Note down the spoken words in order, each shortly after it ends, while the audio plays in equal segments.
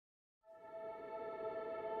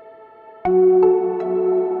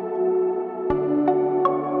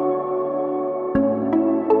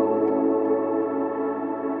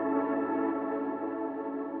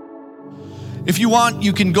If you want,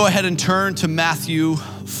 you can go ahead and turn to Matthew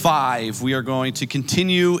 5. We are going to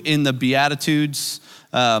continue in the Beatitudes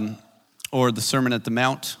or the Sermon at the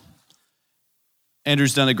Mount.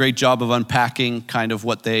 Andrew's done a great job of unpacking kind of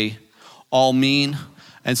what they all mean.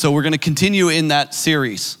 And so we're going to continue in that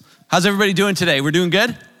series. How's everybody doing today? We're doing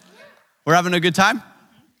good? We're having a good time?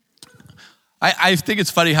 I think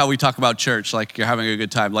it's funny how we talk about church like you're having a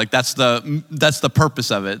good time. Like that's the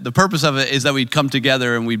purpose of it. The purpose of it is that we'd come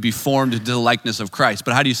together and we'd be formed into the likeness of Christ.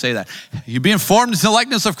 But how do you say that? You're being formed into the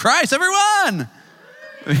likeness of Christ, everyone.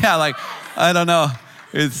 Yeah, like, I don't know.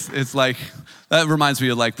 It's like, that reminds me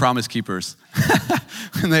of like Promise Keepers.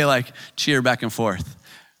 And they like cheer back and forth.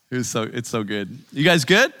 It's so good. You guys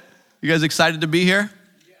good? You guys excited to be here?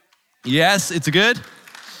 Yes, it's good.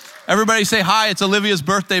 Everybody say hi. It's Olivia's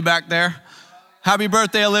birthday back there. Happy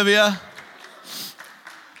birthday, Olivia.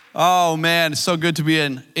 Oh man, it's so good to be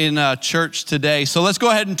in church today. So let's go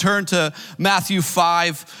ahead and turn to Matthew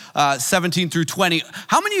 5, 17 through 20.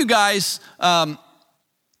 How many of you guys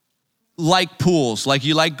like pools? Like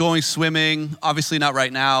you like going swimming? Obviously not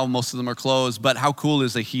right now, most of them are closed, but how cool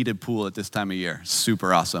is a heated pool at this time of year?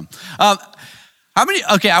 Super awesome. How many,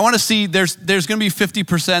 okay, I wanna see, there's gonna be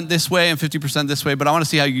 50% this way and 50% this way, but I wanna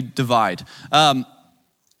see how you divide.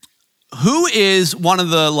 Who is one of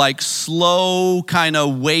the like slow kind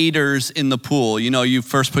of waders in the pool? You know, you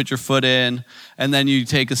first put your foot in and then you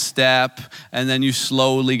take a step and then you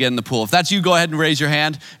slowly get in the pool. If that's you, go ahead and raise your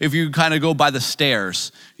hand. If you kind of go by the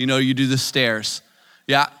stairs, you know, you do the stairs.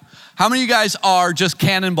 Yeah. How many of you guys are just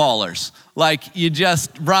cannonballers? Like you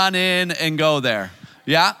just run in and go there.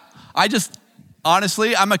 Yeah.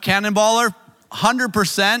 Honestly, I'm a cannonballer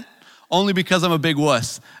 100%. Only because I'm a big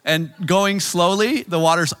wuss. And going slowly, the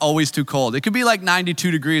water's always too cold. It could be like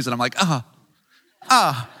 92 degrees and I'm like,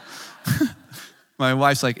 My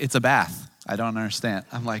wife's like, it's a bath. I don't understand.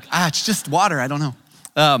 I'm like, it's just water, I don't know.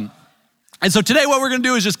 And so today what we're gonna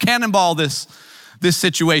do is just cannonball this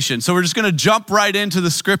situation. So we're just gonna jump right into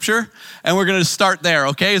the scripture and we're gonna start there,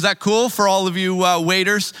 okay? Is that cool for all of you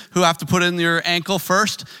waiters who have to put in your ankle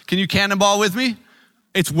first? Can you cannonball with me?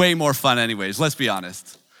 It's way more fun anyways, let's be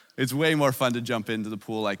honest. It's way more fun to jump into the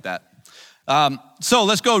pool like that. So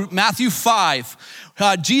let's go, Matthew 5.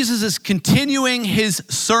 Jesus is continuing his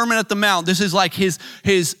Sermon at the Mount. This is like his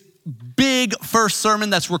big first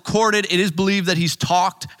sermon that's recorded. It is believed that he's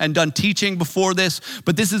talked and done teaching before this,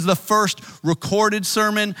 but this is the first recorded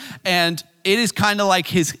sermon, and it is kind of like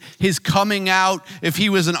his coming out. If he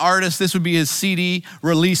was an artist, this would be his CD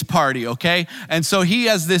release party, okay? And so he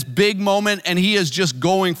has this big moment and he is just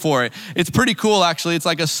going for it. It's pretty cool, actually. It's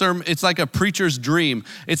like a sermon. It's like a preacher's dream.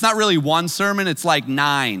 It's not really one sermon, it's like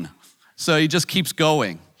 9. So he just keeps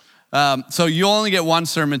going. So you'll only get one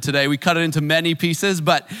sermon today. We cut it into many pieces,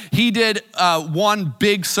 but he did one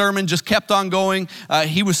big sermon, just kept on going.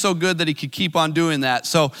 He was so good that he could keep on doing that.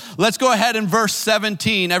 So let's go ahead in verse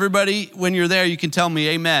 17. Everybody, when you're there, you can tell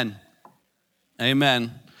me amen.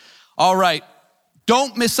 Amen. All right.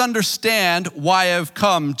 Don't misunderstand why I've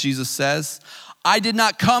come, Jesus says. I did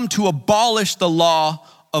not come to abolish the law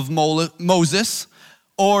of Moses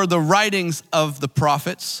or the writings of the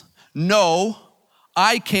prophets. No,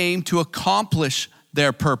 I came to accomplish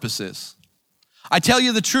their purposes. I tell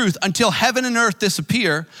you the truth, until heaven and earth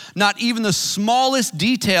disappear, not even the smallest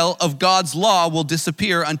detail of God's law will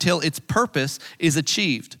disappear until its purpose is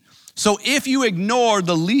achieved. So if you ignore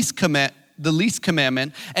the least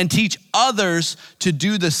commandment and teach others to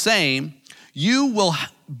do the same, you will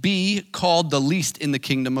be called the least in the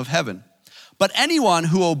kingdom of heaven. But anyone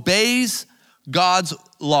who obeys God's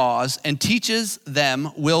laws and teaches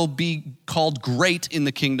them will be called great in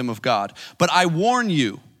the kingdom of God. But I warn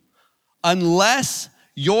you, unless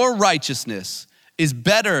your righteousness is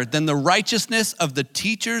better than the righteousness of the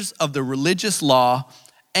teachers of the religious law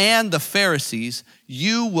and the Pharisees,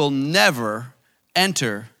 you will never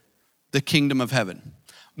enter the kingdom of heaven.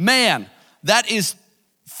 Man, that is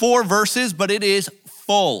 4 verses, but it is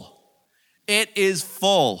full. It is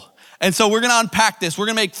full. And so we're gonna unpack this. We're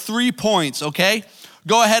gonna make 3 points, okay?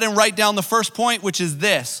 Go ahead and write down the first point, which is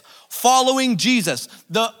this: following Jesus.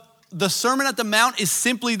 The Sermon at the Mount is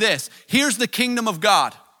simply this. Here's the kingdom of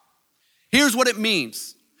God. Here's what it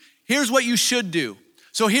means. Here's what you should do.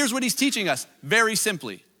 So here's what he's teaching us, very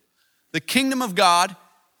simply. The kingdom of God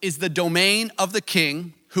is the domain of the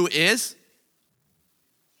king who is?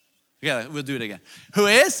 Yeah, we'll do it again. Who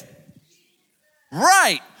is?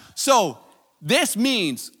 Right. So this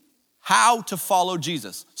means how to follow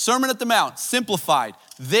Jesus. Sermon at the Mount, simplified.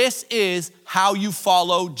 This is how you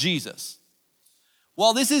follow Jesus.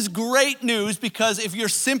 Well, this is great news because if you're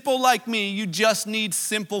simple like me, you just need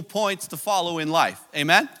simple points to follow in life.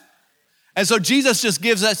 Amen? And so Jesus just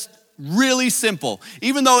gives us really simple.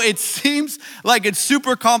 Even though it seems like it's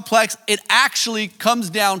super complex, it actually comes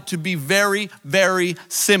down to be very, very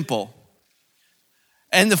simple.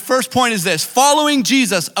 And the first point is this: following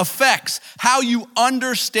Jesus affects how you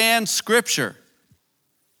understand Scripture.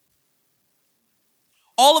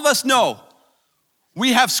 All of us know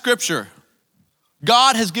we have Scripture.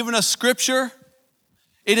 God has given us Scripture.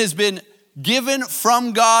 It has been given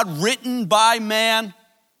from God, written by man,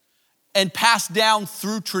 and passed down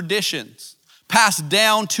through traditions, passed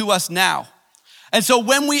down to us now. And so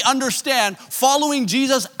when we understand following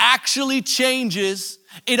Jesus actually changes,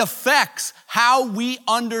 it affects how we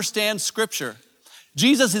understand Scripture.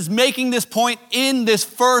 Jesus is making this point in this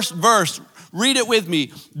first verse. Read it with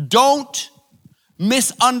me. Don't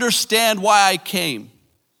misunderstand why I came.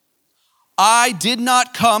 I did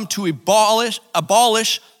not come to abolish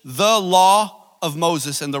the law of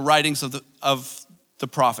Moses and the writings of the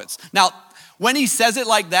prophets. Now, when he says it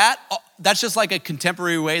like that, that's just like a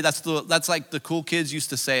contemporary way. That's like the cool kids used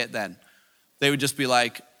to say it then. They would just be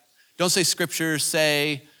like, don't say Scripture,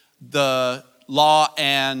 say the law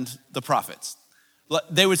and the prophets.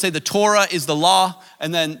 They would say the Torah is the law,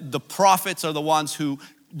 and then the prophets are the ones who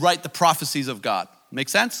write the prophecies of God. Make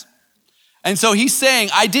sense? And so he's saying,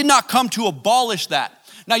 I did not come to abolish that.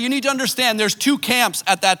 Now you need to understand there's two camps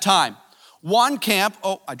at that time. One camp,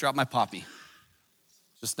 I dropped my poppy.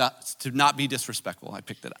 Just to not be disrespectful, I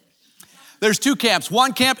picked it up. There's two camps.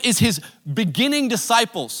 One camp is his beginning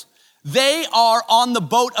disciples. They are on the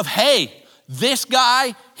boat of, hey, this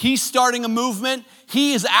guy, he's starting a movement.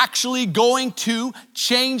 He is actually going to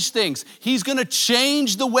change things. He's gonna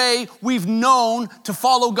change the way we've known to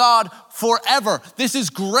follow God forever. This is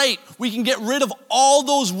great. We can get rid of all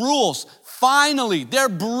those rules. Finally, they're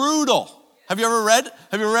brutal. Have you ever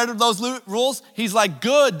read of those rules? He's like,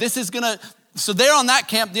 good, this is gonna, so they're on that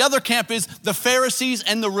camp. The other camp is the Pharisees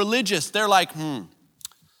and the religious. They're like,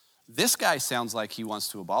 this guy sounds like he wants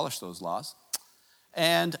to abolish those laws.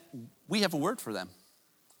 And we have a word for them.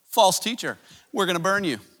 False teacher, we're gonna burn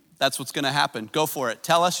you. That's what's gonna happen. Go for it.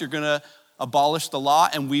 Tell us you're gonna abolish the law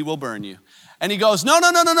and we will burn you. And he goes, no.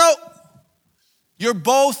 You're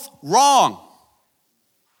both wrong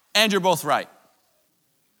and you're both right.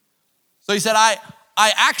 So he said, I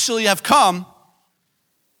actually have come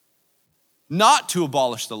not to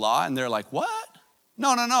abolish the law. And they're like, what?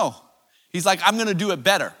 No. He's like, I'm gonna do it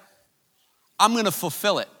better. I'm gonna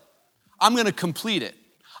fulfill it. I'm gonna complete it.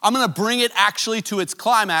 I'm gonna bring it actually to its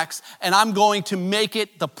climax, and I'm going to make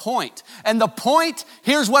it the point. And the point,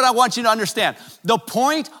 here's what I want you to understand. The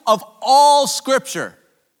point of all Scripture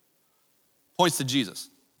points to Jesus.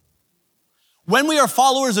 When we are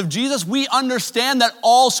followers of Jesus, we understand that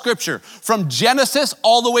all Scripture, from Genesis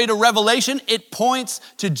all the way to Revelation, it points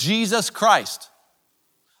to Jesus Christ.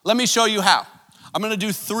 Let me show you how. I'm gonna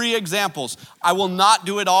do 3 examples. I will not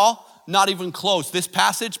do it all. Not even close. This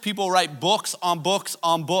passage, people write books on books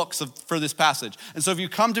on books for this passage. And so if you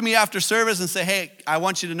come to me after service and say, hey, I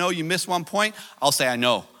want you to know you missed one point, I'll say, I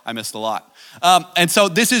know, I missed a lot. And so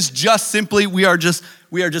this is just simply, we are just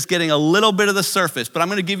getting a little bit of the surface, but I'm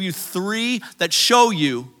gonna give you 3 that show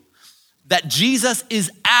you that Jesus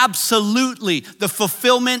is absolutely the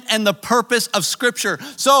fulfillment and the purpose of Scripture.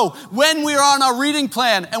 So when we're on our reading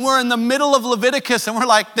plan and we're in the middle of Leviticus and we're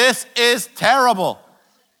like, this is terrible.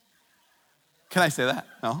 Can I say that?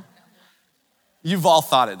 No? You've all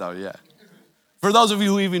thought it though, yeah. For those of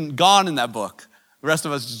you who even gone in that book, the rest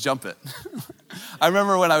of us just jump it. I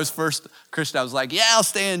remember when I was first Christian, I was like, yeah, I'll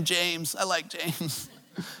stay in James. I like James.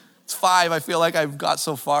 It's 5. I feel like I've got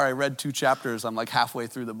so far. I read 2 chapters. I'm like halfway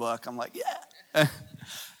through the book. I'm like, yeah.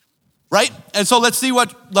 Right? And so let's see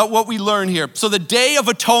what we learn here. So the Day of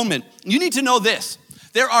Atonement, you need to know this.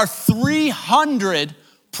 There are 300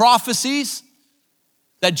 prophecies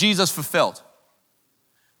that Jesus fulfilled.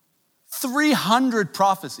 300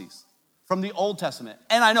 prophecies from the Old Testament.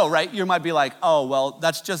 And I know, right? You might be like, oh, well,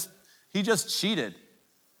 he just cheated.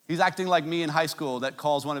 He's acting like me in high school that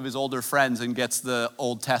calls one of his older friends and gets the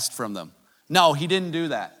old test from them. No, he didn't do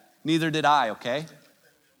that. Neither did I, okay?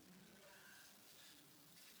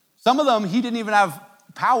 Some of them he didn't even have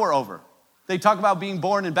power over. They talk about being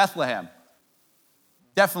born in Bethlehem.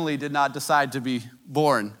 Definitely did not decide to be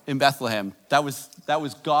born in Bethlehem. That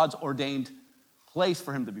was God's ordained place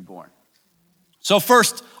for him to be born. So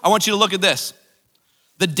first, I want you to look at this.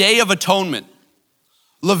 The Day of Atonement.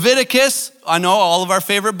 Leviticus, I know all of our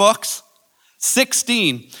favorite books,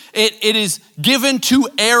 16, it is given to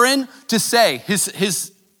Aaron to say.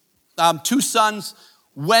 His two sons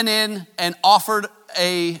went in and offered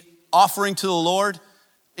a offering to the Lord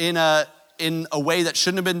in a way that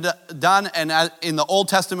shouldn't have been done. And in the Old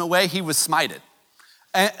Testament way, he was smited.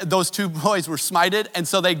 And those two boys were smited. And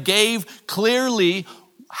so they gave clearly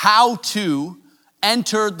how to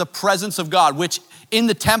enter the presence of God, which in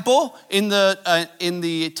the temple, in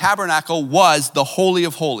the tabernacle, was the Holy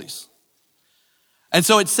of Holies. And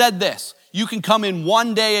so it said this: you can come in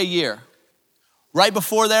one day a year. Right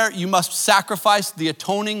before there, you must sacrifice the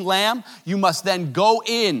atoning lamb. You must then go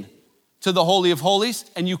in to the Holy of Holies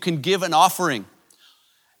and you can give an offering.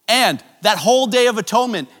 And that whole day of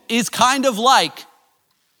atonement is kind of like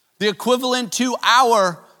the equivalent to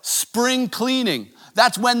our spring cleaning.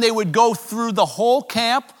 That's when they would go through the whole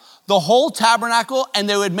camp, the whole tabernacle, and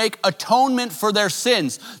they would make atonement for their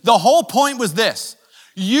sins. The whole point was this: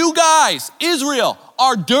 you guys, Israel,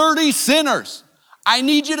 are dirty sinners. I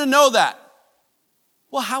need you to know that.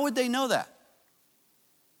 Well, how would they know that?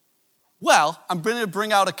 Well, I'm going to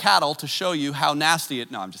bring out a cattle to show you how nasty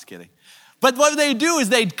it. No, I'm just kidding. But what they do is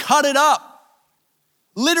they'd cut it up,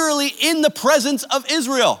 literally in the presence of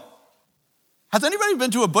Israel. Has anybody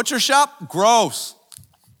been to a butcher shop? Gross.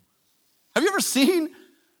 Have you ever seen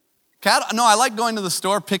cattle? No, I like going to the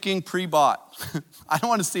store picking pre-bought. I don't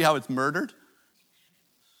want to see how it's murdered.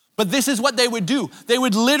 But this is what they would do. They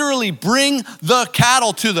would literally bring the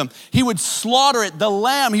cattle to them. He would slaughter it, the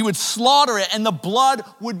lamb, he would slaughter it, and the blood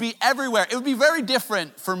would be everywhere. It would be very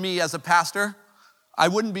different for me as a pastor. I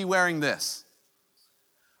wouldn't be wearing this,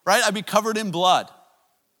 right? I'd be covered in blood.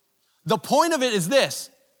 The point of it is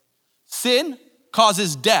this: sin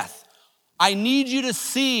causes death. I need you to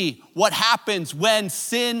see what happens when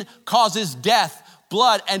sin causes death.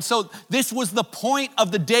 Blood. And so this was the point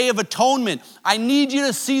of the Day of Atonement. I need you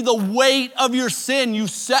to see the weight of your sin. You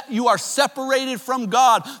are separated from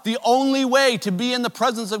God. The only way to be in the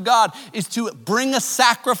presence of God is to bring a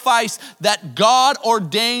sacrifice that God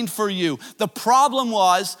ordained for you. The problem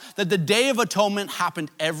was that the Day of Atonement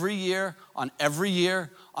happened every year, on every year,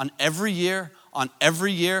 on every year, on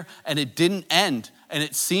every year, and it didn't end. And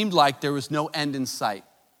it seemed like there was no end in sight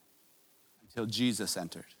until Jesus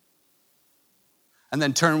entered. And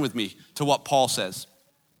then turn with me to what Paul says.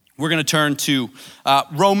 We're going to turn to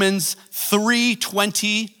Romans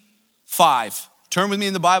 3:25. Turn with me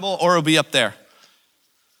in the Bible, or it'll be up there.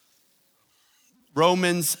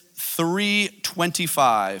 Romans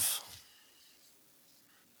 3:25.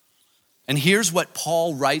 And here's what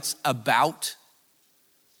Paul writes about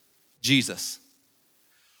Jesus.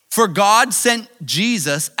 For God sent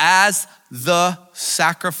Jesus as the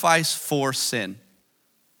sacrifice for sin.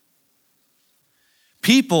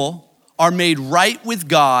 People are made right with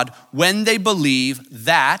God when they believe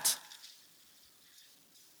that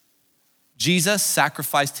Jesus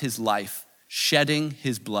sacrificed his life, shedding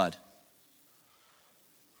his blood.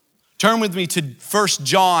 Turn with me to 1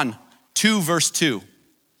 John 2, verse 2.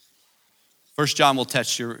 1 John will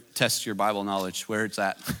test your Bible knowledge, where it's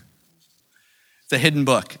at. It's a hidden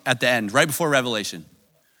book at the end, right before Revelation.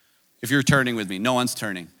 If you're turning with me, no one's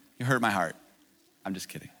turning. You hurt my heart. I'm just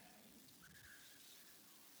kidding.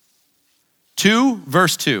 2,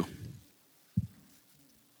 verse 2.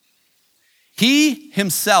 He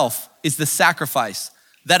himself is the sacrifice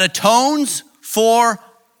that atones for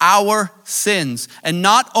our sins, and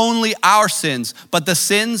not only our sins, but the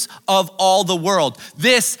sins of all the world.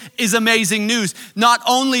 This is amazing news. Not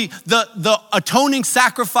only the atoning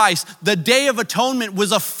sacrifice, the Day of Atonement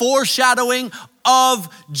was a foreshadowing of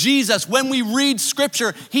Jesus. When we read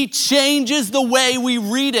scripture, he changes the way we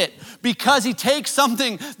read it, because he takes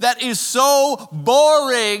something that is so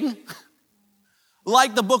boring,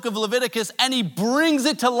 like the book of Leviticus, and he brings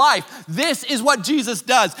it to life. This is what Jesus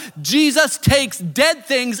does. Jesus takes dead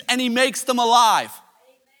things and he makes them alive.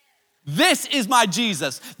 This is my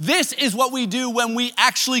Jesus. This is what we do when we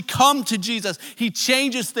actually come to Jesus. He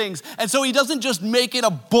changes things. And so he doesn't just make it a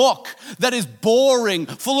book that is boring,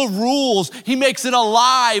 full of rules. He makes it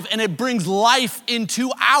alive and it brings life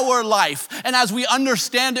into our life. And as we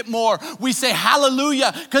understand it more, we say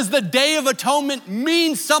hallelujah, because the Day of Atonement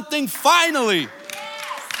means something finally.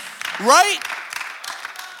 Right?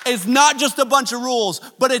 It's not just a bunch of rules,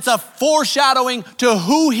 but it's a foreshadowing to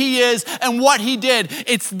who he is and what he did.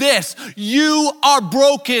 It's this: you are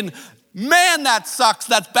broken. Man, that sucks.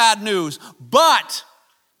 That's bad news. But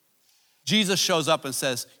Jesus shows up and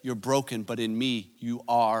says, you're broken, but in me, you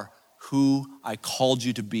are who I called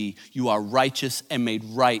you to be. You are righteous and made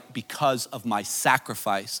right because of my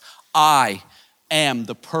sacrifice. I am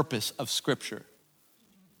the purpose of Scripture.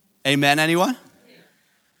 Amen, anyone?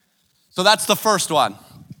 So that's the first one.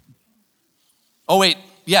 Oh wait,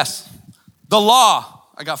 yes. The law.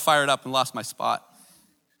 I got fired up and lost my spot.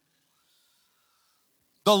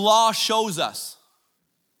 The law shows us.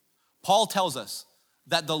 Paul tells us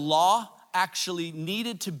that the law actually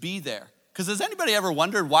needed to be there. Because has anybody ever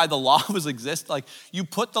wondered why the law was exist? Like, you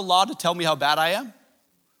put the law to tell me how bad I am?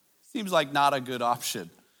 Seems like not a good option.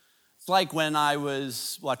 It's like when I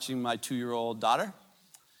was watching my 2-year-old daughter,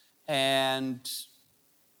 and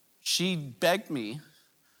she begged me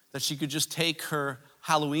that she could just take her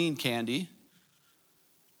Halloween candy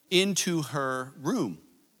into her room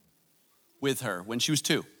with her when she was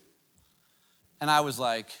 2. And I was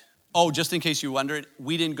like, oh, just in case you wondered,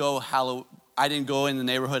 I didn't go in the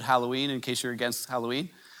neighborhood Halloween, in case you're against Halloween.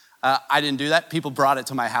 I didn't do that. People brought it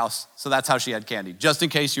to my house, so that's how she had candy. Just in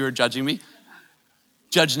case you were judging me,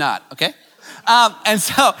 judge not, okay? And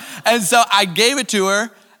so I gave it to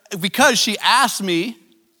her because she asked me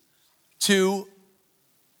to,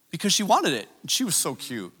 because she wanted it. She was so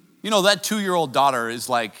cute. You know, that 2-year-old daughter is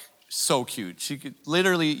like so cute. She could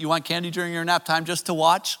literally, you want candy during your nap time just to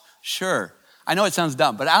watch? Sure. I know it sounds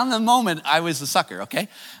dumb, but on the moment, I was a sucker, okay?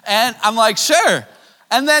 And I'm like, sure.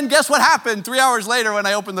 And then guess what happened 3 hours later when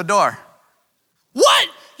I opened the door? What?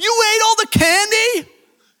 You ate all the candy?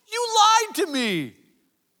 You lied to me.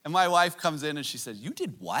 And my wife comes in and she said, you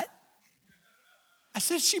did what? I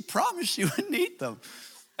said, she promised she wouldn't eat them.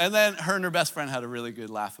 And then her and her best friend had a really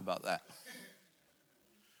good laugh about that.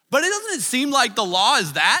 But doesn't it seem like the law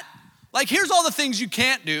is that? Like, here's all the things you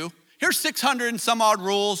can't do. Here's 600 and some odd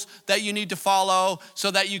rules that you need to follow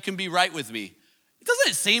so that you can be right with me. Doesn't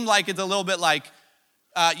it seem like it's a little bit like,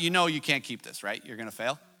 you can't keep this, right? You're gonna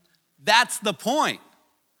fail. That's the point.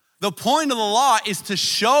 The point of the law is to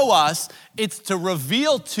show us, it's to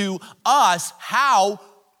reveal to us how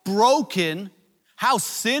broken, how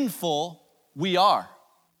sinful we are.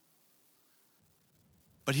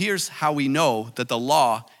 But here's how we know that the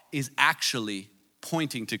law is actually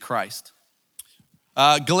pointing to Christ.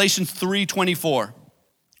 Galatians 3:24.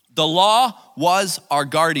 The law was our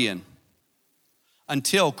guardian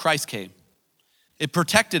until Christ came. It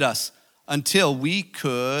protected us until we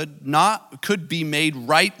could be made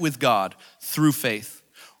right with God through faith.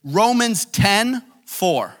 Romans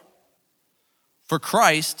 10:4. For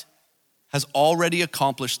Christ has already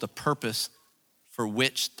accomplished the purpose for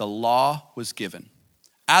which the law was given.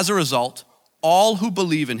 As a result, all who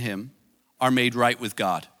believe in him are made right with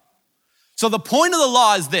God. So the point of the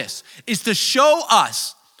law is this, is to show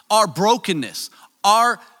us our brokenness,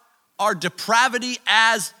 our depravity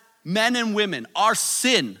as men and women, our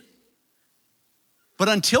sin. But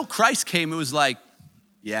until Christ came, it was like,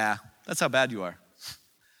 yeah, that's how bad you are.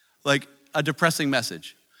 Like a depressing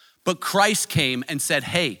message. But Christ came and said,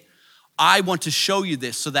 hey, I want to show you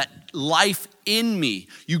this so that life in me,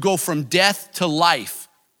 you go from death to life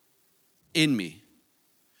in me.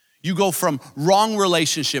 You go from wrong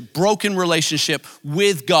relationship, broken relationship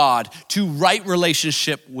with God to right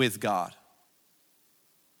relationship with God.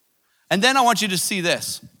 And then I want you to see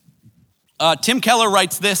this. Tim Keller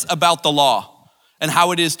writes this about the law and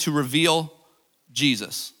how it is to reveal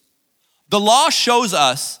Jesus. The law shows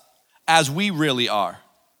us as we really are.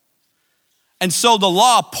 And so the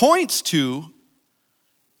law points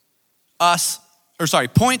us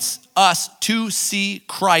to see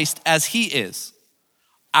Christ as he is,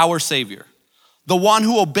 our Savior, the one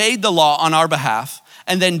who obeyed the law on our behalf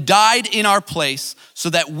and then died in our place so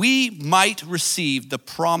that we might receive the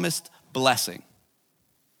promised blessing.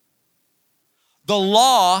 The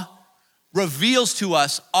law reveals to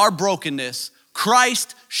us our brokenness.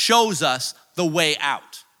 Christ shows us the way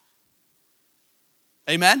out.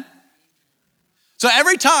 Amen? So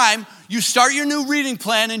every time you start your new reading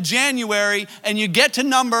plan in January and you get to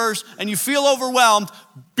Numbers and you feel overwhelmed,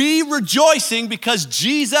 be rejoicing because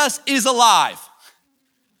Jesus is alive.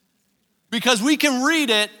 Because we can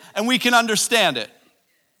read it and we can understand it.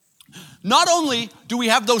 Not only do we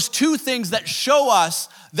have those two things that show us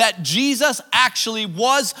that Jesus actually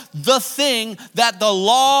was the thing that the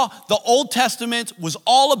law, the Old Testament was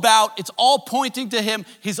all about. It's all pointing to him.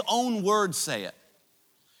 His own words say it.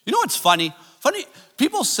 You know what's funny?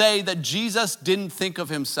 People say that Jesus didn't think of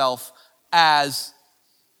himself as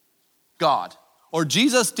God, or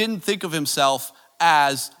Jesus didn't think of himself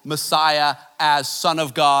as Messiah, as Son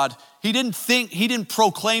of God. He didn't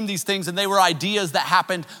proclaim these things, and they were ideas that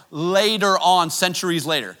happened later on, centuries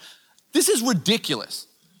later. This is ridiculous.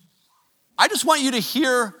 I just want you to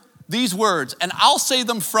hear these words, and I'll say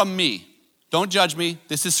them from me. Don't judge me.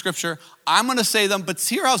 This is scripture. I'm gonna say them, but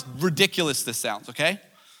hear how ridiculous this sounds, okay?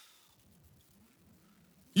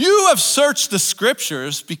 You have searched the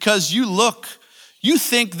scriptures because you You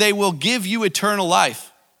think they will give you eternal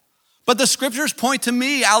life. But the scriptures point to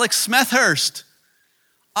me, Alex Smethurst.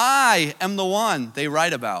 I am the one they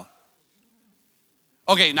write about.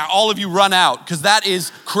 Okay, now all of you run out because that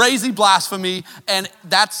is crazy blasphemy and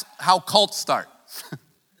that's how cults start,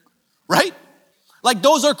 right? Like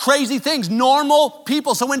those are crazy things, normal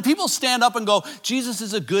people. So when people stand up and go, Jesus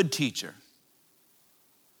is a good teacher.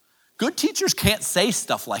 Good teachers can't say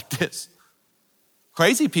stuff like this.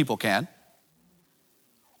 Crazy people can.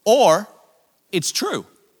 Or it's true.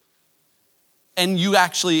 And you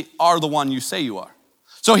actually are the one you say you are.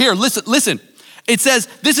 So here, listen. It says,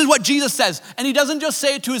 this is what Jesus says. And he doesn't just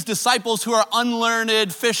say it to his disciples who are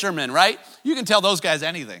unlearned fishermen, right? You can tell those guys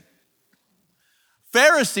anything.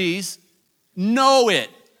 Pharisees know it.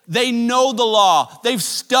 They know the law. They've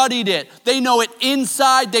studied it. They know it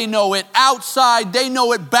inside. They know it outside. They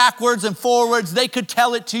know it backwards and forwards. They could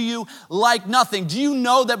tell it to you like nothing. Do you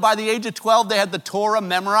know that by the age of 12, they had the Torah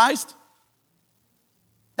memorized?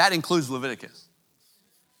 That includes Leviticus.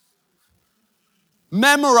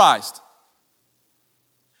 Memorized.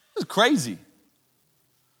 It's crazy.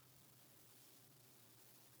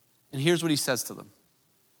 And here's what he says to them.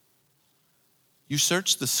 You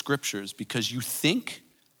search the scriptures because you think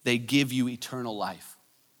they give you eternal life.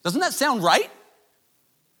 Doesn't that sound right?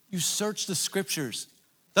 You search the scriptures.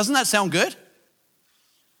 Doesn't that sound good?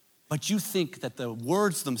 But you think that the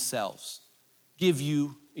words themselves give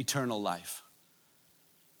you eternal life.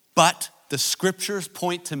 But the scriptures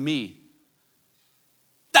point to me.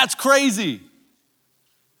 That's crazy.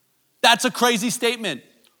 That's a crazy statement.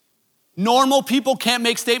 Normal people can't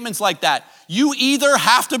make statements like that. You either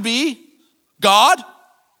have to be God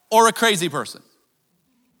or a crazy person.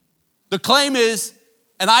 The claim is,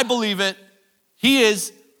 and I believe it, he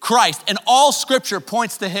is Christ, and all scripture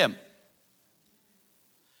points to him.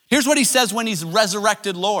 Here's what he says when he's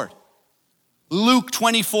resurrected Lord. Luke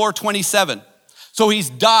 24:27. So he's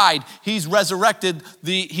died, he's resurrected,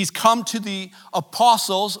 he's come to the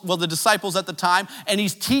apostles, well, the disciples at the time, and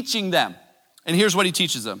he's teaching them. And here's what he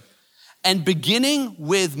teaches them. And beginning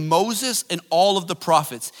with Moses and all of the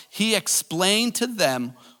prophets, he explained to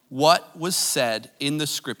them what was said in the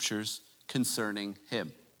scriptures concerning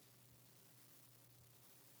him.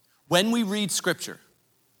 When we read scripture,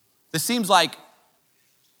 this seems like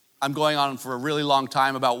I'm going on for a really long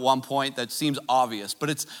time about one point that seems obvious,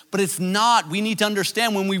 but it's not. We need to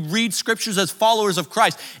understand when we read scriptures as followers of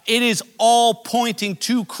Christ, it is all pointing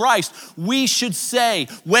to Christ. We should say,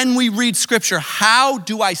 when we read scripture, how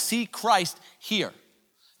do I see Christ here?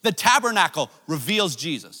 The tabernacle reveals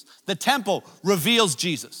Jesus. The temple reveals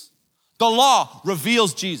Jesus. The law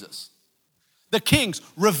reveals Jesus. The kings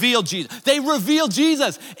reveal Jesus. They reveal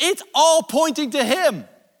Jesus. It's all pointing to him.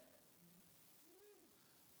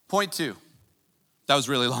 Point 2. That was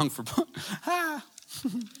really long for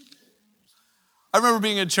I remember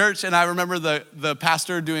being in church and I remember the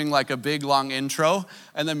pastor doing like a big long intro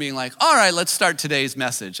and then being like, all right, let's start today's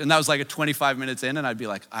message. And that was like a 25 minutes in and I'd be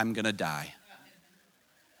like, I'm gonna die.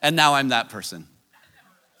 And now I'm that person.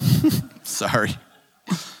 Sorry.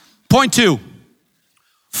 Point 2.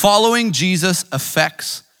 Following Jesus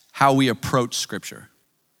affects how we approach scripture.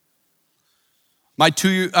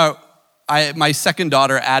 My second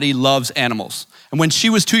daughter, Addie, loves animals. And when she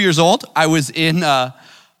was 2 years old,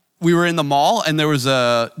 we were in the mall and there was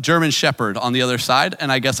a German Shepherd on the other side.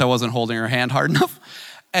 And I guess I wasn't holding her hand hard enough.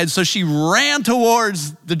 And so she ran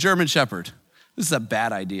towards the German Shepherd. This is a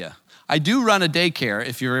bad idea. I do run a daycare,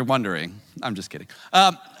 if you're wondering. I'm just kidding.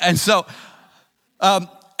 And so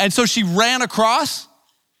she ran across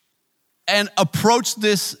and approached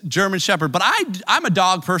this German Shepherd. But I'm a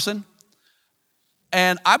dog person.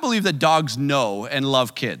 And I believe that dogs know and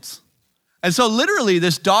love kids. And so literally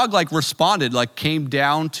this dog responded, came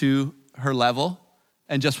down to her level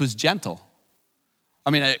and just was gentle.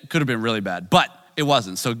 I mean, it could have been really bad, but it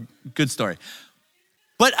wasn't, so good story.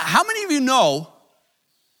 But how many of you know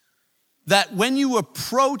that when you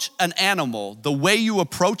approach an animal, the way you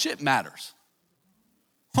approach it matters?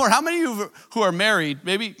 Or how many of you who are married,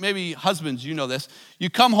 maybe husbands, you know this, you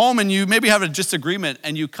come home and you maybe have a disagreement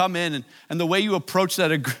and you come in and the way you approach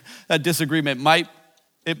that disagreement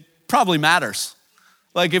it probably matters.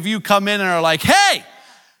 Like if you come in and are like, hey,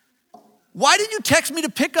 why did you text me to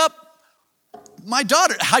pick up my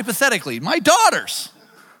daughter, hypothetically, my daughters?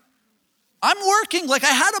 I'm working, I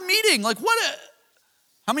had a meeting,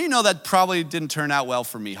 how many of you know that probably didn't turn out well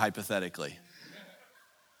for me, hypothetically?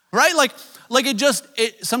 Right?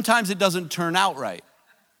 Sometimes it doesn't turn out right.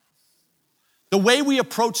 The way we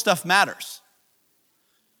approach stuff matters.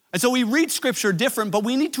 And so we read scripture different, but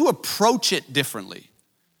we need to approach it differently.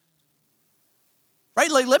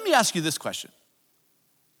 Right? Let me ask you this question.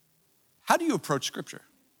 How do you approach Scripture?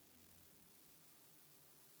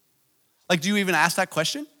 Like, do you even ask that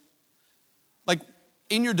question? Like,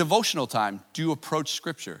 in your devotional time, do you approach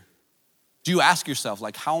Scripture? Do you ask yourself,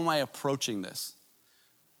 like, how am I approaching this?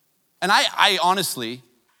 And I honestly,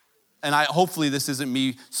 and hopefully this isn't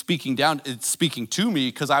me speaking down, it's speaking to me,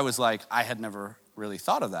 because I was like, I had never really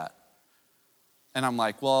thought of that. And I'm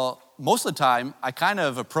like, well, most of the time, I kind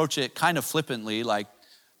of approach it kind of flippantly, like,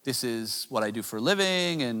 this is what I do for a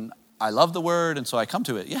living, and I love the word, and so I come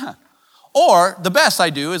to it, yeah. Or the best I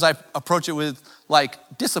do is I approach it with,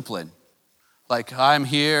 like, discipline. Like, I'm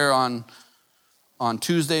here on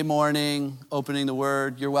Tuesday morning, opening the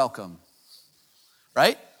word, you're welcome.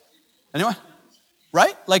 Right? Anyone?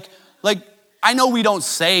 Right? Like, I know we don't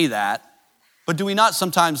say that, but do we not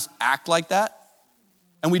sometimes act like that?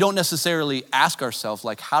 And we don't necessarily ask ourselves,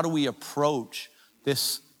 like, how do we approach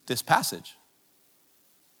this passage?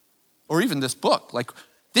 Or even this book. Like,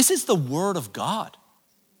 this is the word of God,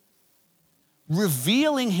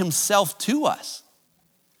 revealing himself to us.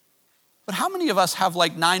 But how many of us have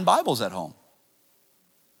like 9 Bibles at home?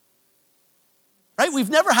 Right? We've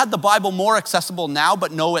never had the Bible more accessible now,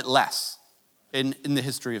 but know it less in the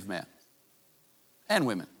history of man and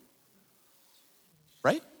women.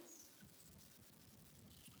 Right?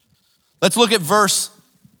 Let's look at verse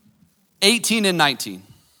 18 and 19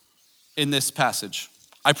 in this passage.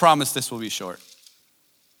 I promise this will be short.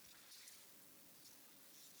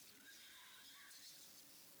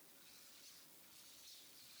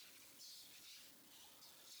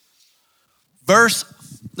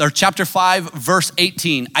 Chapter 5, verse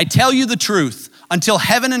 18. I tell you the truth, until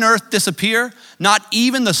heaven and earth disappear, not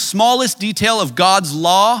even the smallest detail of God's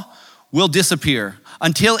law will disappear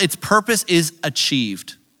until its purpose is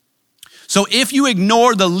achieved. So if you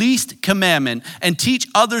ignore the least commandment and teach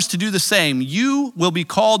others to do the same, you will be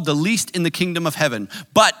called the least in the kingdom of heaven.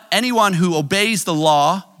 But anyone who obeys the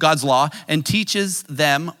law, God's law, and teaches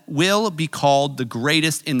them will be called the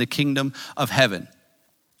greatest in the kingdom of heaven.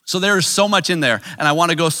 So there is so much in there, and I want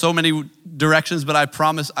to go so many directions, but I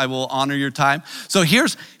promise I will honor your time. So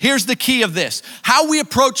here's the key of this. How we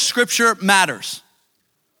approach Scripture matters.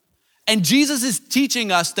 And Jesus is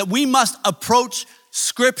teaching us that we must approach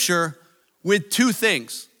Scripture with 2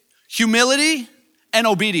 things, humility and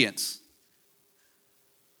obedience.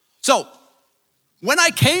 So when I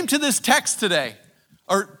came to this text today,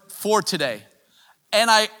 or for today, and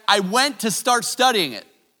I went to start studying it,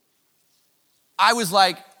 I was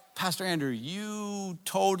like, Pastor Andrew, you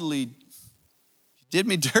totally did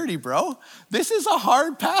me dirty, bro. This is a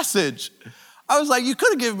hard passage. I was like, you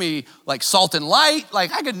could have given me like salt and light.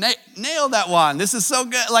 Like I could nail that one. This is so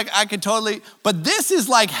good. Like I could totally, but this is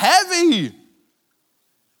like heavy.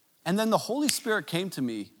 And then the Holy Spirit came to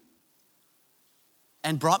me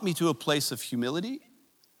and brought me to a place of humility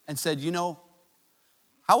and said, you know,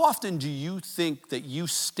 how often do you think that you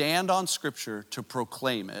stand on Scripture to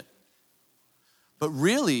proclaim it? But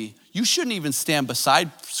really, you shouldn't even stand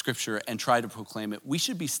beside Scripture and try to proclaim it. We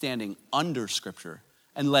should be standing under Scripture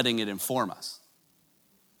and letting it inform us.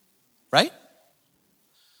 Right?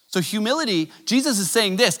 So humility, Jesus is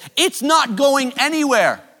saying this, it's not going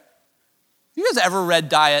anywhere. You guys ever read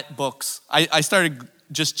diet books? I started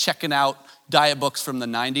just checking out diet books from the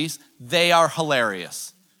 90s. They are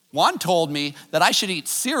hilarious. One told me that I should eat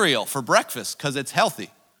cereal for breakfast because it's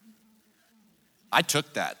healthy. I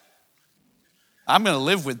took that. I'm gonna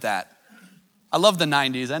live with that. I love the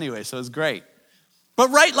 90s anyway, so it's great. But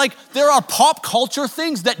right, like there are pop culture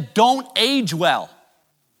things that don't age well.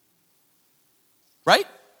 Right?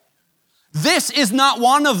 This is not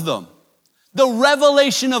one of them. The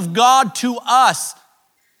revelation of God to us.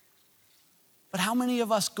 But how many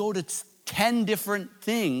of us go to 10 different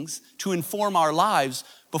things to inform our lives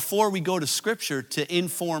before we go to Scripture to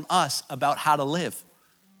inform us about how to live?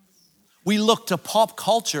 We look to pop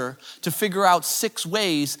culture to figure out 6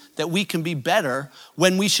 ways that we can be better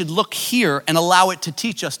when we should look here and allow it to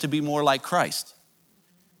teach us to be more like Christ.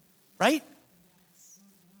 Right?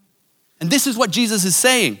 And this is what Jesus is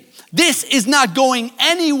saying. This is not going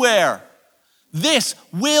anywhere. This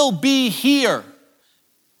will be here.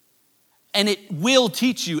 And it will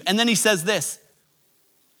teach you. And then he says this.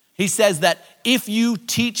 He says that if you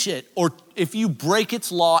teach it or if you break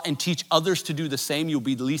its law and teach others to do the same, you'll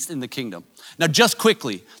be least in the kingdom. Now, just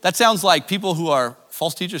quickly, that sounds like people who are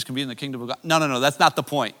false teachers can be in the kingdom of God. No, that's not the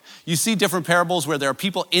point. You see different parables where there are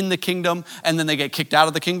people in the kingdom and then they get kicked out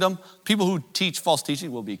of the kingdom. People who teach false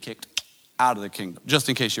teaching will be kicked out of the kingdom, just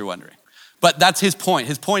in case you're wondering. But that's his point.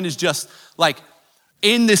 His point is just like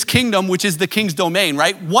in this kingdom, which is the king's domain,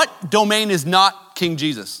 right? What domain is not King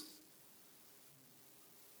Jesus?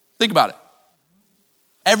 Think about it.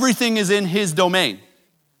 Everything is in his domain,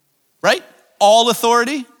 right? All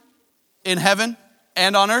authority in heaven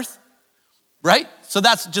and on earth, right? So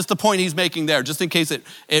that's just the point he's making there, just in case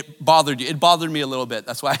it bothered you. It bothered me a little bit.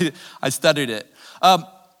 That's why I studied it.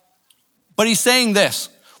 But he's saying this.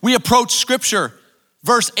 We approach Scripture,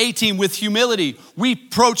 verse 18, with humility. We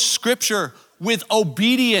approach Scripture with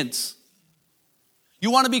obedience.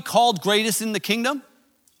 You want to be called greatest in the kingdom?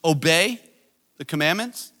 Obey the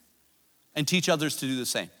commandments and teach others to do the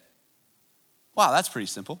same. Wow, that's pretty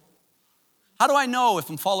simple. How do I know if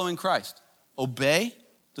I'm following Christ? Obey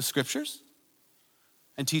the Scriptures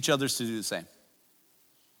and teach others to do the same.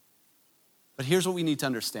 But here's what we need to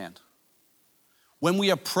understand. When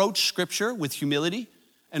we approach Scripture with humility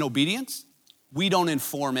and obedience, we don't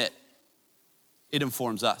inform it. It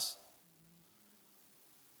informs us.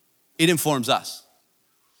 It informs us.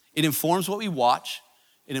 It informs what we watch.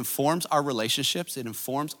 It informs our relationships. It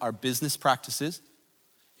informs our business practices.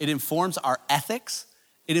 It informs our ethics.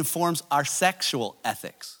 It informs our sexual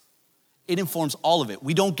ethics. It informs all of it.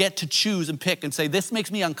 We don't get to choose and pick and say, this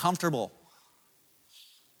makes me uncomfortable.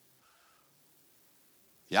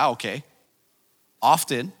 Yeah, okay.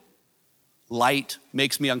 Often, light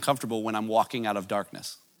makes me uncomfortable when I'm walking out of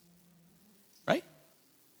darkness, right?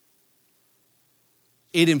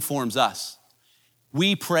 It informs us.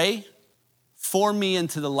 We pray, form me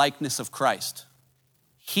into the likeness of Christ.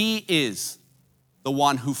 He is the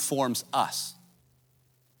one who forms us.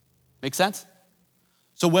 Make sense?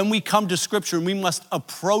 So when we come to Scripture, we must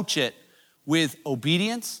approach it with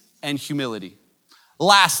obedience and humility.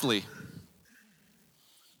 Lastly,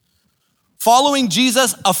 following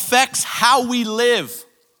Jesus affects how we live.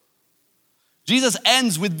 Jesus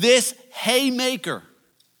ends with this haymaker.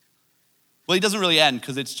 Well, he doesn't really end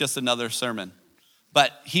because it's just another sermon.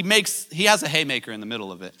 But he has a haymaker in the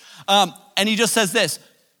middle of it. And he just says this,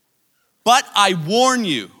 but I warn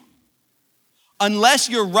you, unless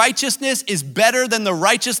your righteousness is better than the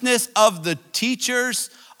righteousness of the teachers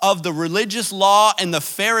of the religious law and the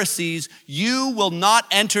Pharisees, you will not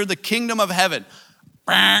enter the kingdom of heaven.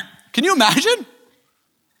 Can you imagine?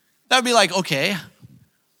 That would be like, okay,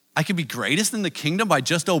 I could be greatest in the kingdom by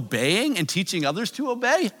just obeying and teaching others to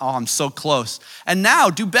obey? Oh, I'm so close. And now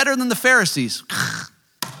do better than the Pharisees.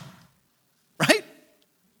 Right?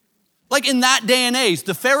 Like in that day and age,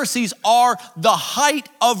 the Pharisees are the height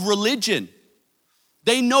of religion.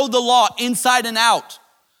 They know the law inside and out.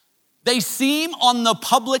 They seem on the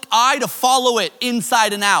public eye to follow it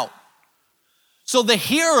inside and out. So the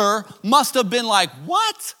hearer must have been like,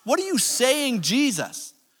 what? What are you saying,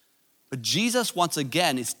 Jesus? But Jesus, once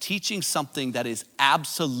again, is teaching something that is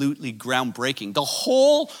absolutely groundbreaking. The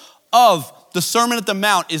whole of the Sermon at the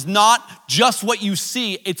Mount is not just what you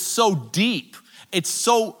see. It's so deep. It's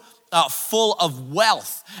so full of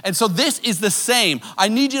wealth. And so this is the same. I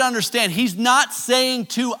need you to understand, he's not saying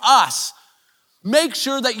to us, make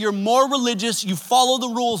sure that you're more religious, you follow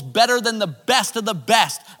the rules better than the best of the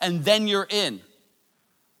best, and then you're in.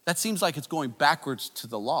 That seems like it's going backwards to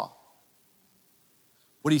the law.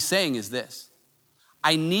 What he's saying is this.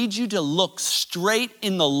 I need you to look straight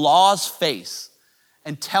in the law's face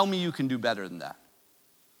and tell me you can do better than that.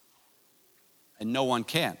 And no one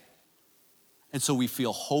can. And so we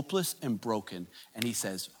feel hopeless and broken. And he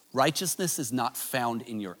says, righteousness is not found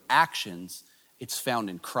in your actions, it's found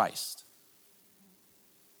in Christ.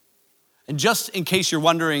 And just in case you're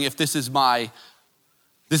wondering if this is my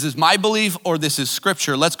belief or this is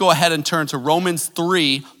Scripture, let's go ahead and turn to Romans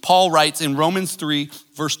 3. Paul writes in Romans 3,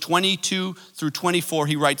 verse 22 through 24,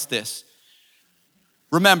 he writes this.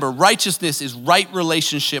 Remember, righteousness is right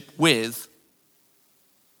relationship with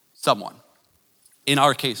someone. In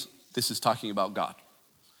our case, this is talking about God.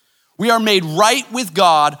 We are made right with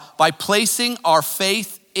God by placing our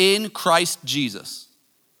faith in Christ Jesus.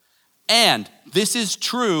 And this is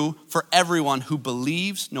true for everyone who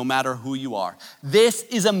believes, no matter who you are. This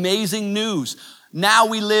is amazing news. Now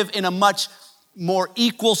we live in a much more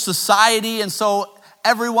equal society, and so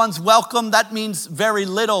everyone's welcome. That means very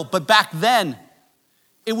little. But back then,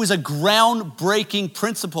 it was a groundbreaking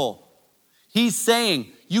principle. He's saying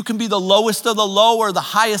you can be the lowest of the low or the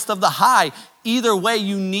highest of the high. Either way,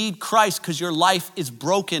 you need Christ because your life is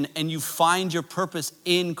broken and you find your purpose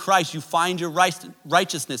in Christ. You find your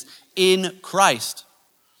righteousness in Christ.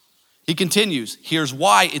 He continues, here's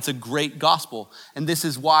why it's a great gospel. And this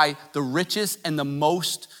is why the richest and the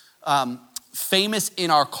most famous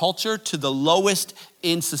in our culture to the lowest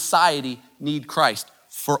in society need Christ.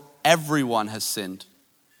 For everyone has sinned.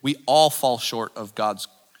 We all fall short of God's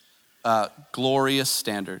glorious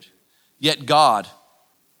standard. Yet God,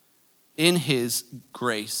 in his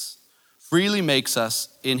grace, freely makes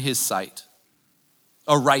us in his sight.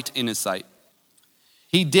 or right in his sight.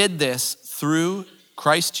 He did this through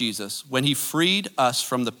Christ Jesus when he freed us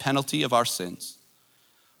from the penalty of our sins.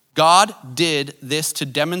 God did this to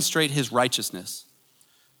demonstrate his righteousness,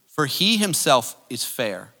 for he himself is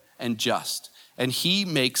fair and just, and he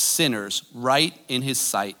makes sinners right in his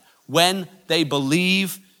sight when they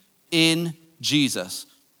believe in Jesus.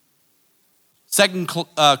 2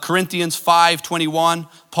 Corinthians 5:21,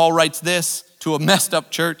 Paul writes this to a messed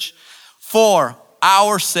up church. For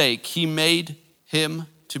our sake, he made him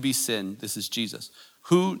to be sin. This is Jesus,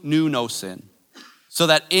 who knew no sin, so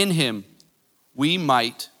that in him we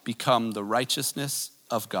might become the righteousness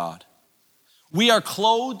of God. We are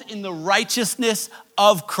clothed in the righteousness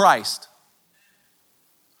of Christ.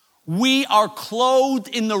 We are clothed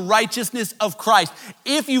in the righteousness of Christ.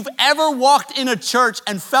 If you've ever walked in a church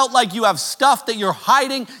and felt like you have stuff that you're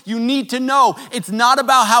hiding, you need to know it's not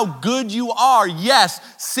about how good you are. Yes,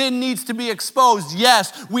 sin needs to be exposed.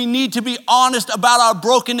 Yes, we need to be honest about our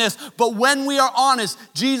brokenness. But when we are honest,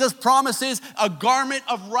 Jesus promises a garment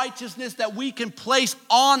of righteousness that we can place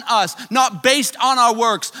on us, not based on our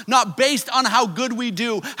works, not based on how good we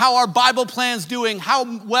do, how our Bible plan's doing,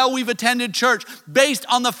 how well we've attended church, based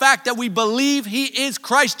on the fact that we believe he is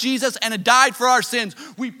Christ Jesus and had died for our sins.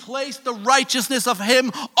 We place the righteousness of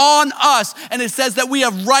him on us, and it says that we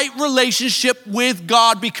have right relationship with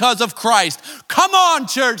God because of Christ. Come on,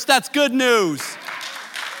 church, that's good news.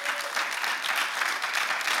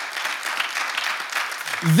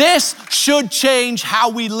 This should change how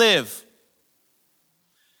we live.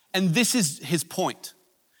 And this is his point.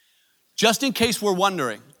 Just in case we're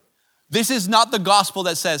wondering, this is not the gospel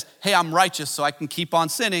that says, hey, I'm righteous so I can keep on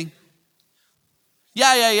sinning.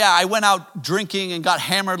 Yeah, I went out drinking and got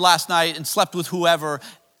hammered last night and slept with whoever,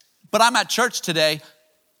 but I'm at church today.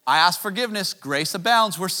 I ask forgiveness, grace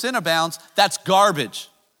abounds where sin abounds. That's garbage.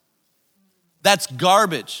 That's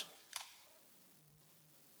garbage.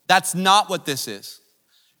 That's not what this is.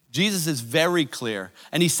 Jesus is very clear,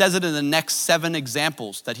 and he says it in the next 7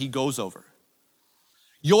 examples that he goes over.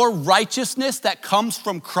 Your righteousness that comes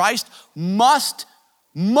from Christ must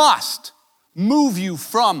move you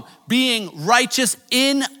from being righteous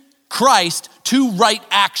in Christ to right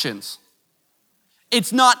actions.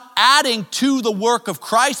 It's not adding to the work of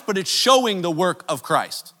Christ, but it's showing the work of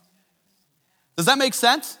Christ. Does that make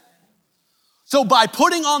sense? So by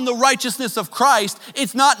putting on the righteousness of Christ,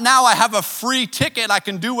 it's not now I have a free ticket, I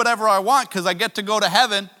can do whatever I want because I get to go to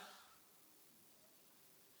heaven.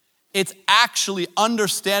 It's actually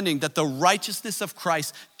understanding that the righteousness of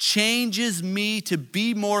Christ changes me to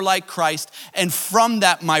be more like Christ, and from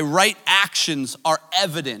that, my right actions are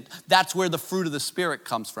evident. That's where the fruit of the Spirit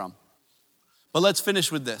comes from. But let's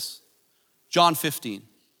finish with this. John 15.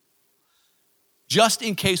 Just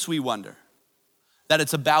in case we wonder that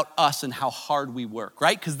it's about us and how hard we work,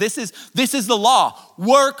 right? Because this is the law.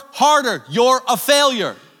 Work harder, you're a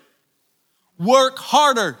failure. Work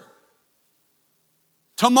harder.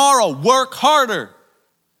 Tomorrow, work harder.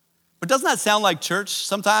 But doesn't that sound like church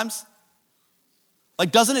sometimes?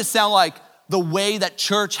 Like, doesn't it sound like the way that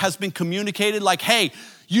church has been communicated? Like, hey,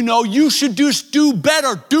 you should just do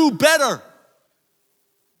better, do better.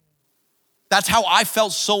 That's how I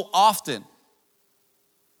felt so often.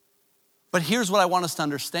 But here's what I want us to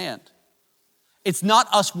understand. It's not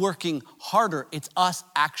us working harder, it's us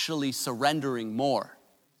actually surrendering more.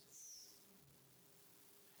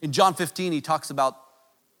 In John 15, he talks about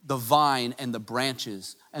the vine and the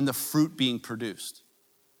branches and the fruit being produced.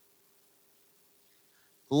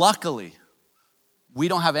 Luckily, we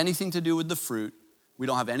don't have anything to do with the fruit. We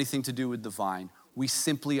don't have anything to do with the vine. We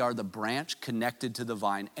simply are the branch connected to the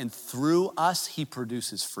vine, and through us, he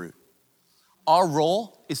produces fruit. Our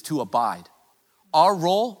role is to abide. Our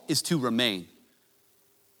role is to remain.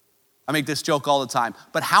 I make this joke all the time,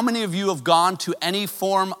 but how many of you have gone to any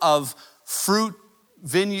form of fruit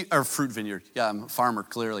vineyard? Yeah, I'm a farmer,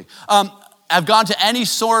 clearly. I've gone to any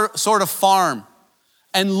sort of farm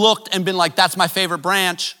and looked and been like, that's my favorite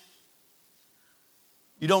branch.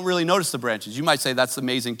 You don't really notice the branches. You might say, that's an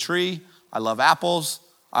amazing tree. I love apples.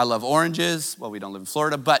 I love oranges. Well, we don't live in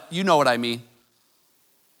Florida, but you know what I mean.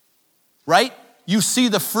 Right? You see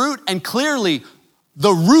the fruit, and clearly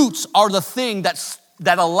the roots are the thing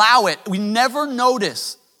that allow it. We never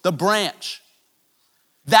notice the branch.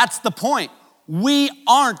 That's the point. We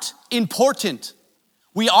aren't important.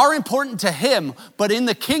 We are important to him, but in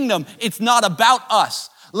the kingdom, it's not about us.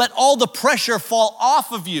 Let all the pressure fall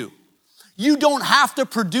off of you. You don't have to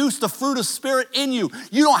produce the fruit of Spirit in you.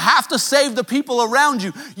 You don't have to save the people around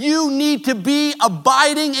you. You need to be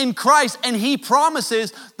abiding in Christ, and he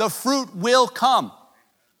promises the fruit will come.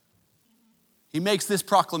 He makes this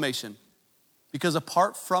proclamation. because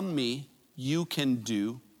apart from me, you can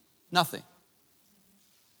do nothing.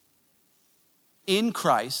 In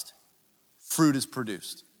Christ, fruit is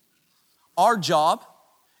produced. Our job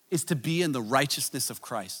is to be in the righteousness of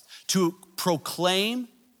Christ, to proclaim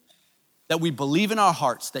that we believe in our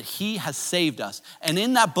hearts that he has saved us. And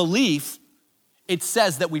in that belief, it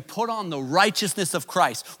says that we put on the righteousness of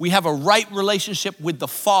Christ. We have a right relationship with the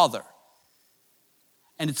Father.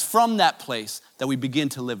 And it's from that place that we begin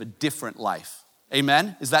to live a different life.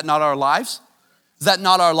 Amen? Is that not our lives? Is that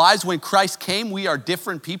not our lives? When Christ came, we are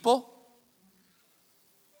different people.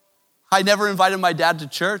 I never invited my dad to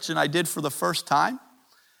church, and I did for the first time.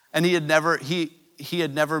 And he had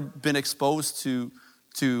never been exposed to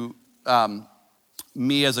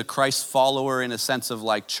me as a Christ follower in a sense of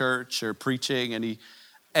like church or preaching,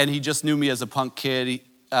 and he just knew me as a punk kid.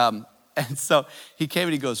 And so he came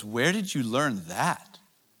and he goes, "Where did you learn that?"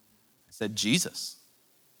 I said, "Jesus."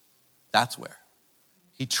 That's where.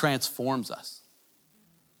 He transforms us.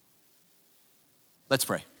 Let's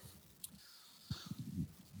pray.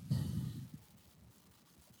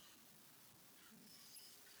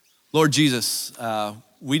 Lord Jesus,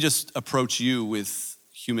 we just approach you with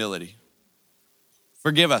humility.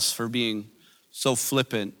 Forgive us for being so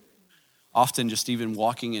flippant, often just even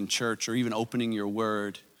walking in church or even opening your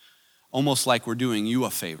word, almost like we're doing you a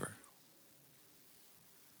favor.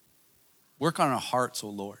 Work on our hearts, O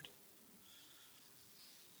Lord.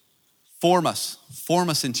 Form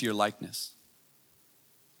us into your likeness.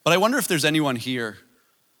 But I wonder if there's anyone here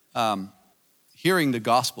hearing the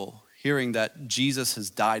gospel, hearing that Jesus has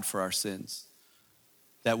died for our sins,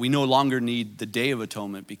 that we no longer need the Day of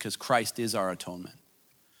Atonement because Christ is our atonement.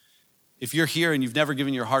 If you're here and you've never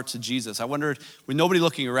given your heart to Jesus, I wonder, with nobody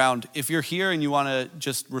looking around, if you're here and you want to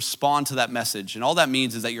just respond to that message, and all that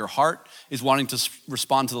means is that your heart is wanting to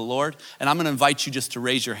respond to the Lord, and I'm going to invite you just to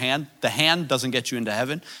raise your hand. The hand doesn't get you into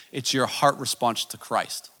heaven. It's your heart response to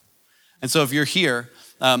Christ. And so if you're here,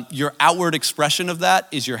 your outward expression of that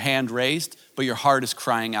is your hand raised, but your heart is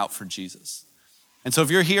crying out for Jesus. And so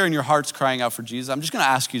if you're here and your heart's crying out for Jesus, I'm just going to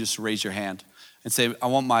ask you just to raise your hand and say, "I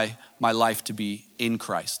want my life to be in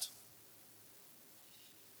Christ."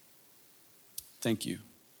 Thank you.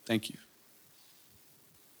 Thank you.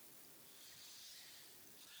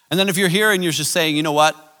 And then if you're here and you're just saying, "You know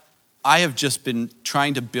what? I have just been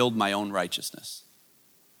trying to build my own righteousness.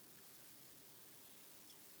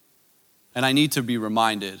 And I need to be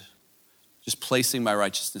reminded, just placing my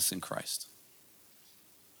righteousness in Christ."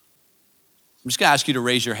 I'm just going to ask you to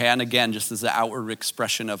raise your hand again, just as the outward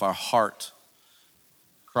expression of our heart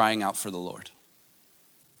crying out for the Lord.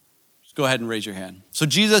 Just go ahead and raise your hand. So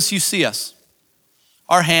Jesus, you see us.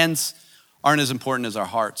 Our hands aren't as important as our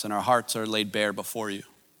hearts, and our hearts are laid bare before you.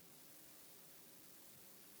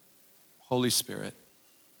 Holy Spirit,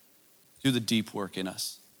 do the deep work in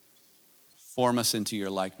us. Form us into your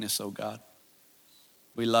likeness, oh God.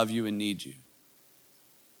 We love you and need you.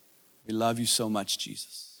 We love you so much,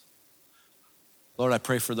 Jesus. Lord, I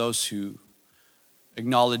pray for those who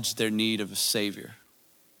acknowledge their need of a Savior.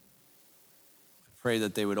 I pray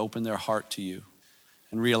that they would open their heart to you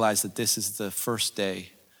and realize that this is the first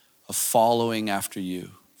day of following after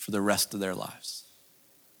you for the rest of their lives.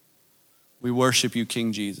 We worship you,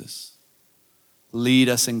 King Jesus. Lead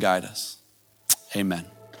us and guide us.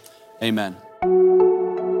 Amen. Amen.